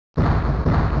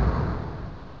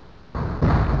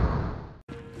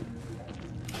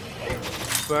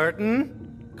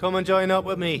Burton, come and join up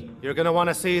with me. You're gonna want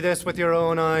to see this with your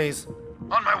own eyes.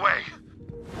 On my way.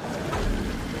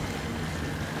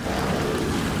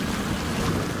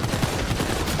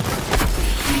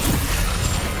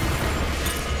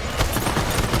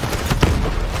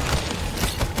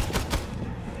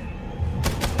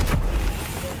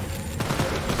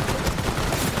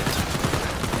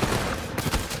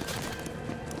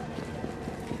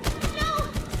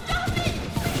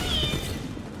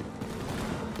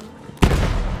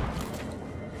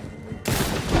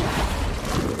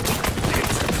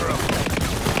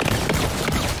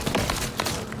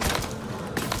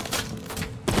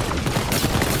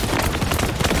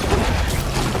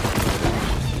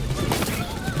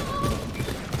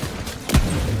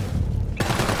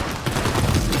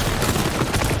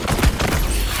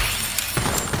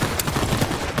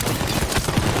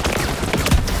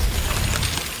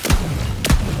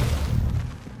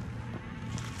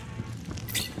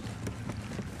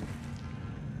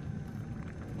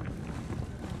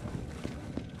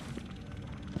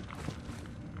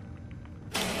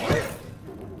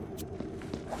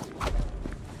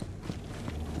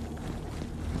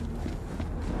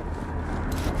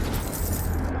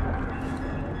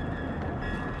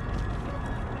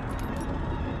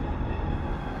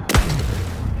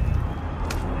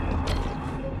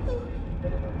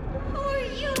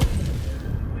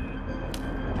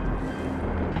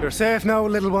 You're safe now,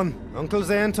 little one. Uncle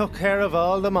Zane took care of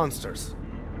all the monsters.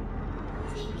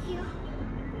 Thank you.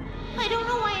 I don't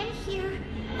know why I'm here,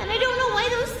 and I don't know why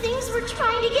those things were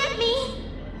trying to get me.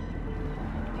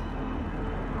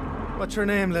 What's your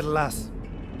name, little lass?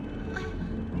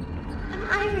 I'm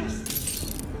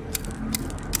Iris.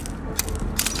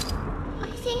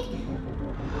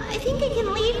 I think I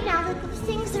can leave now that those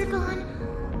things are gone.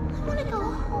 I want to go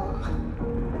home.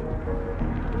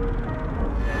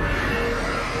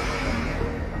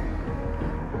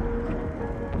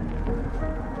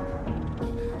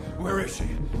 Where is she?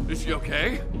 Is she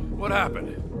okay? What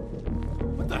happened?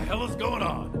 What the hell is going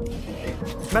on?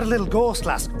 Met a little ghost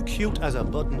lass, cute as a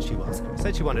button she was.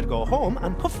 Said she wanted to go home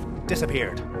and poof,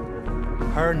 disappeared.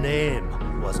 Her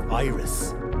name was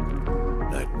Iris.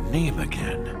 That name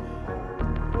again.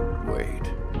 Wait.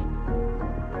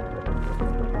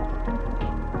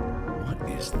 What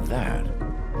is that?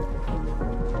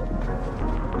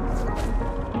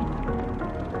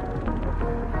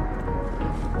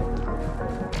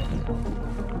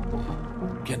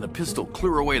 Can the pistol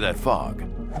clear away that fog?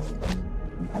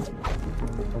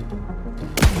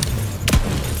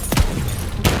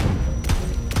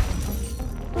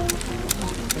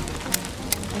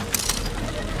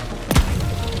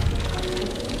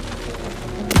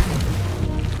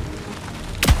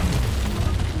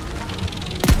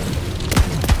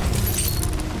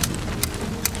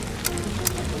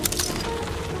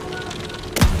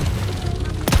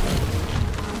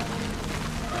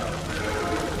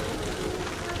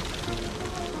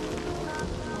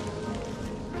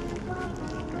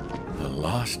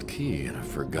 Lost key and a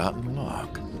forgotten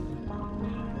lock.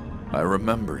 I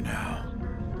remember now.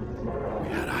 We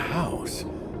had a house.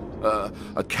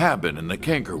 A cabin in the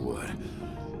Cankerwood.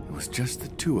 It was just the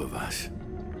two of us.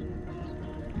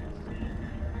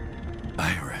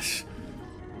 Iris.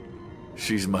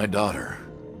 She's my daughter.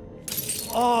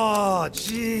 Oh,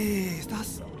 jeez.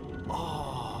 That's...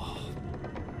 Oh.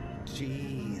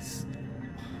 Jeez.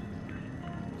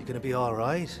 You gonna be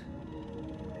alright?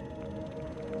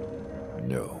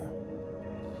 No.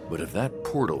 But if that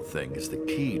portal thing is the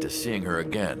key to seeing her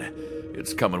again,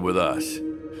 it's coming with us.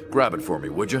 Grab it for me,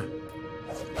 would you?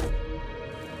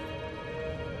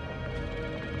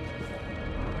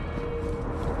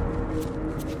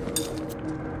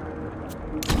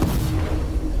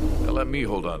 Now let me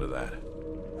hold on to that.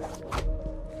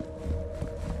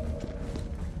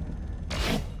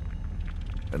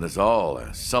 And this all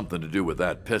has something to do with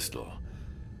that pistol.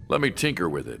 Let me tinker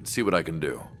with it and see what I can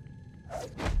do.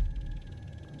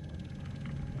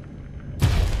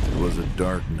 It was a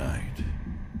dark night.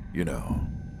 You know,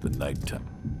 the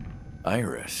nighttime.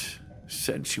 Iris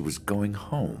said she was going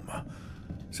home.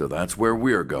 So that's where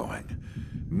we're going.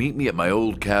 Meet me at my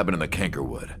old cabin in the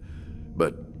Cankerwood.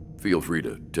 But feel free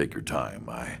to take your time.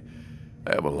 I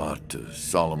have a lot to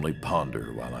solemnly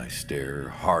ponder while I stare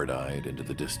hard-eyed into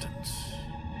the distance.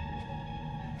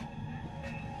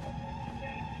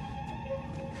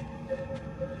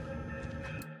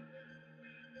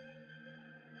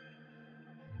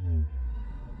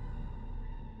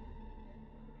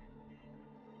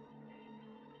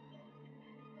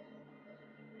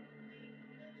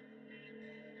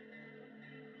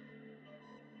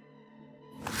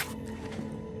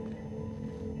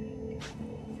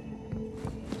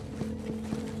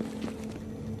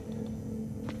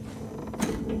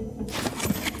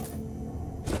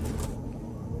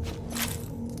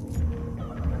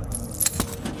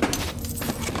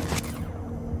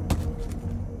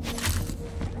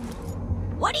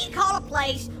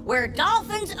 place where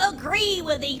dolphins agree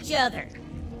with each other.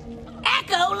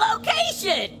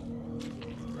 Echolocation!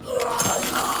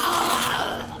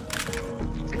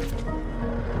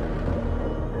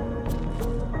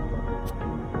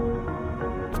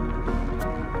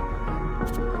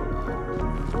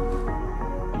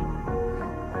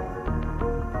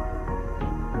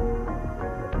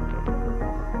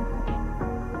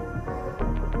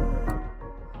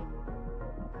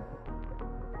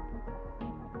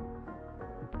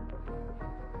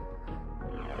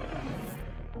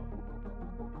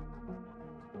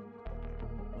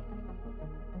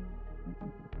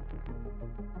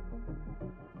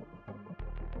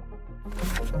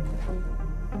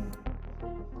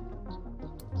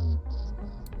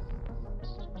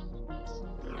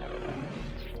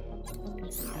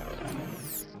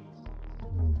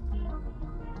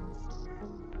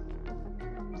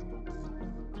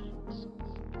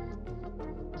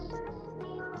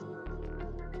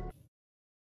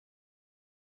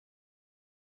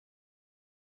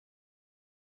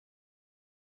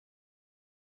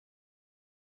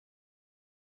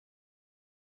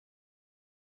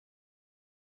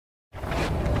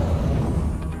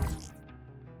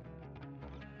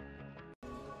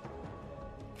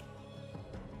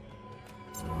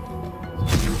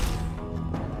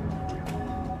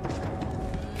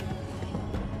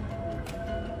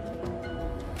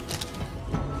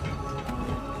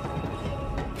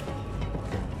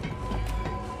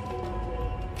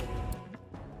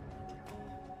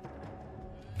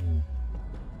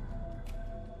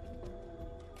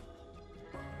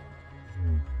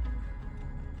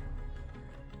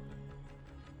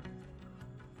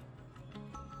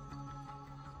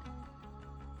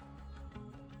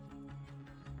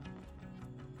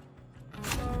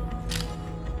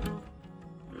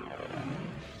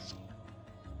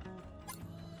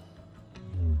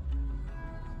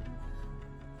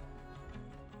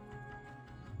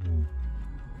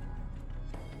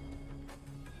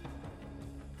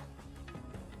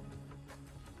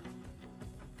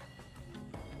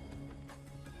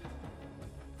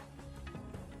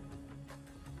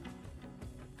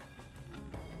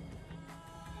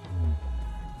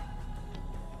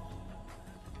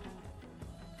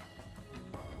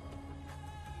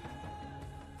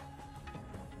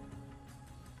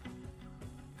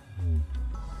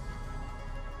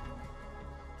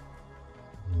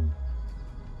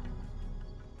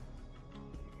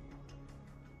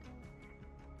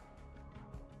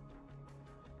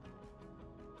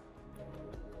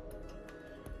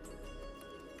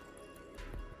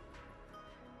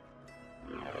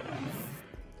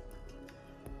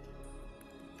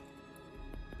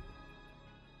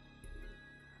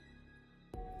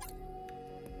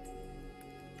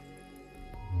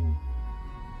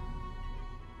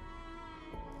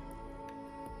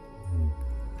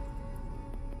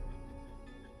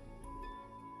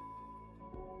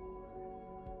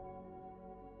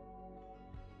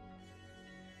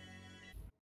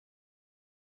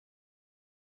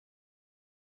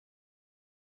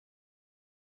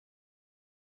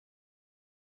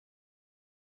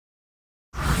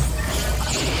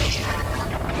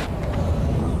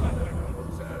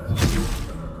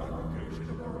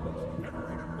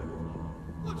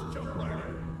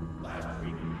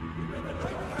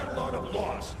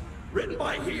 Written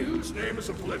by he whose name is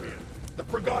Oblivion, the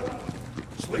Forgotten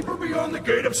One, Sleeper Beyond the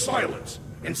Gate of Silence,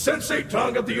 Insensate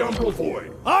Tongue of the Umbral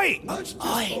Void. Oi! Let's just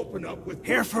Oi! open up with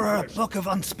Here for a book of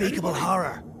unspeakable Anybody?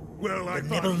 horror. Well, I The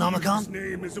thought Nibblenomicon? his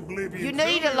name is Oblivion. You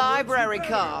need a library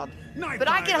card. But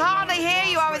I can hardly hear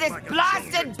you over this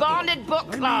blasted bonded book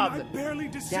club.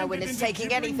 No one is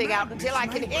taking anything out until I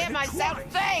can hear myself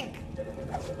think.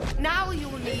 Now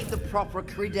you'll need the proper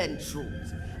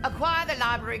credentials. Acquire the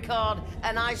library card,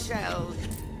 and I shall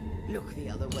look the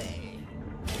other way.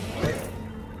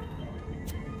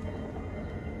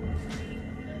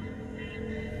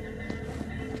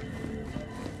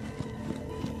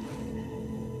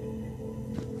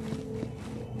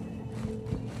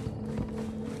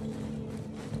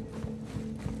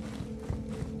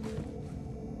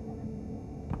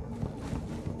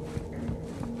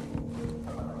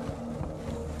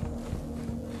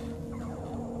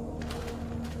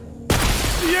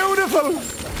 Beautiful!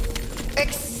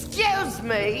 Excuse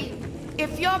me?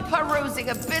 If you're perusing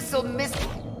abyssal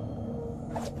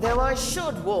though I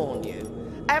should warn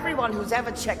you, everyone who's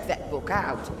ever checked that book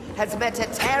out has met a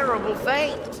terrible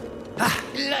fate.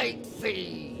 Late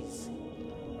fees.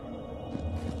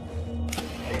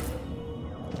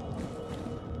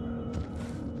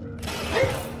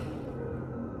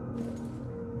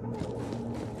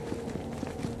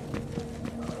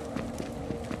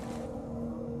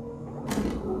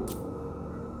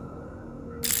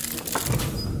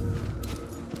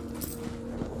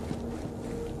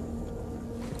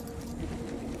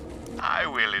 I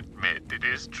will admit it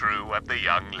is true what the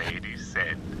young lady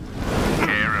said.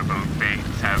 Terrible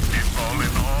fates have befallen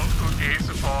all who gaze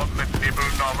upon the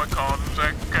Nibblenomicon's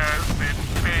accursed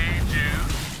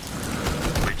pages.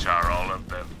 Which are all of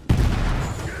them?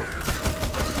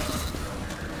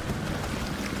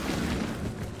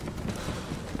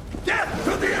 Death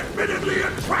to the admittedly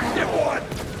attractive one!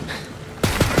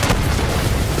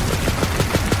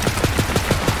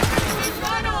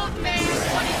 Run, old man!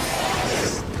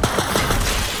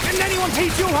 Didn't anyone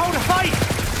teach you how to fight?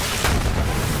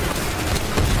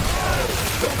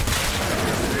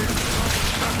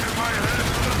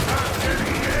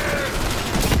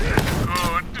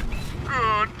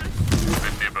 Good.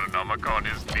 The Nibblenomicon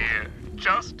is near.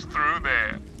 Just through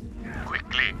there.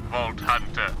 Quickly, Vault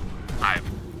Hunter. I'm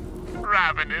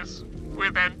ravenous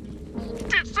with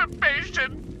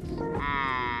anticipation.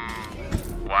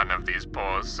 One of these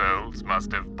poor souls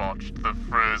must have botched the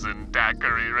frozen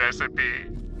daiquiri recipe.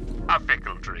 A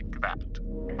fickle drink, that.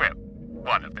 Well,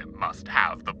 one of them must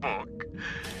have the book.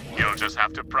 You'll just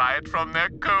have to pry it from their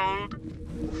cold,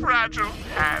 fragile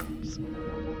hands.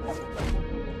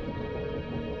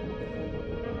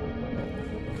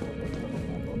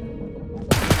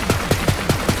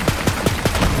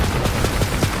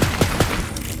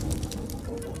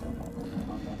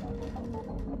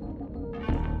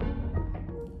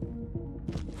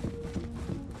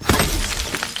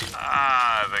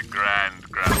 The Grand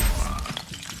Grammar.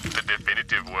 The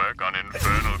definitive work on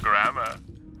infernal grammar.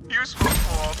 Useful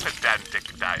for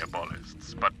pedantic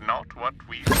diabolists, but not what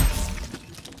we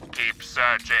keep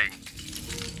searching.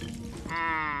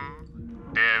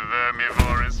 Their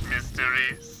vermivorous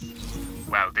mysteries.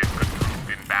 Well, this could prove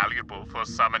invaluable for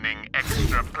summoning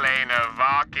extraplanar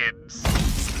Varkids.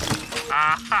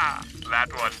 Aha!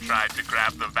 That one tried to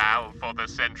grab the valve for the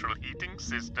central heating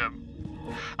system.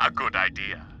 A good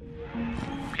idea.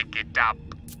 Pick it up.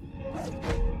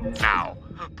 Now,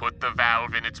 put the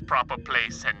valve in its proper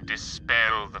place and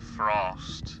dispel the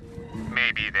frost.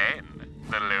 Maybe then,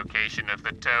 the location of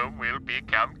the tome will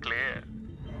become clear.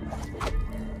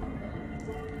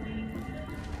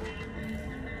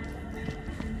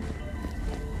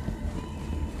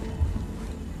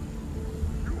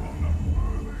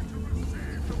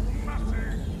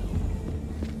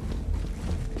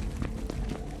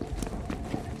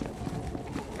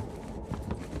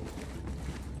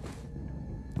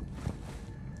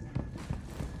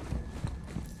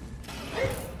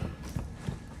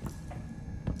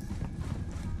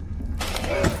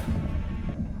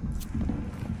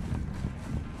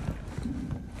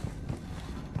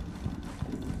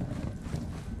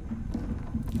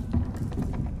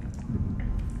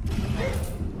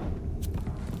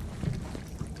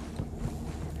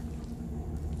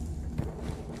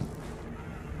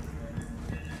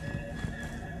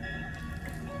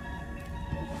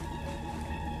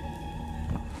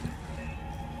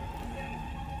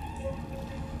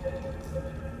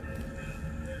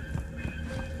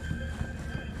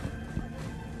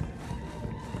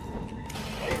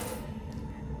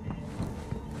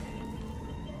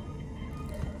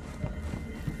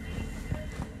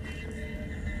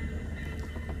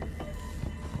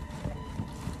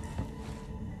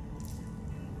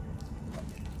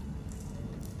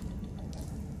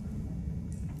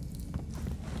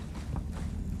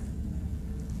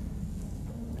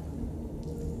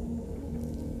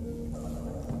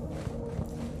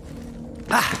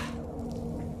 Ah!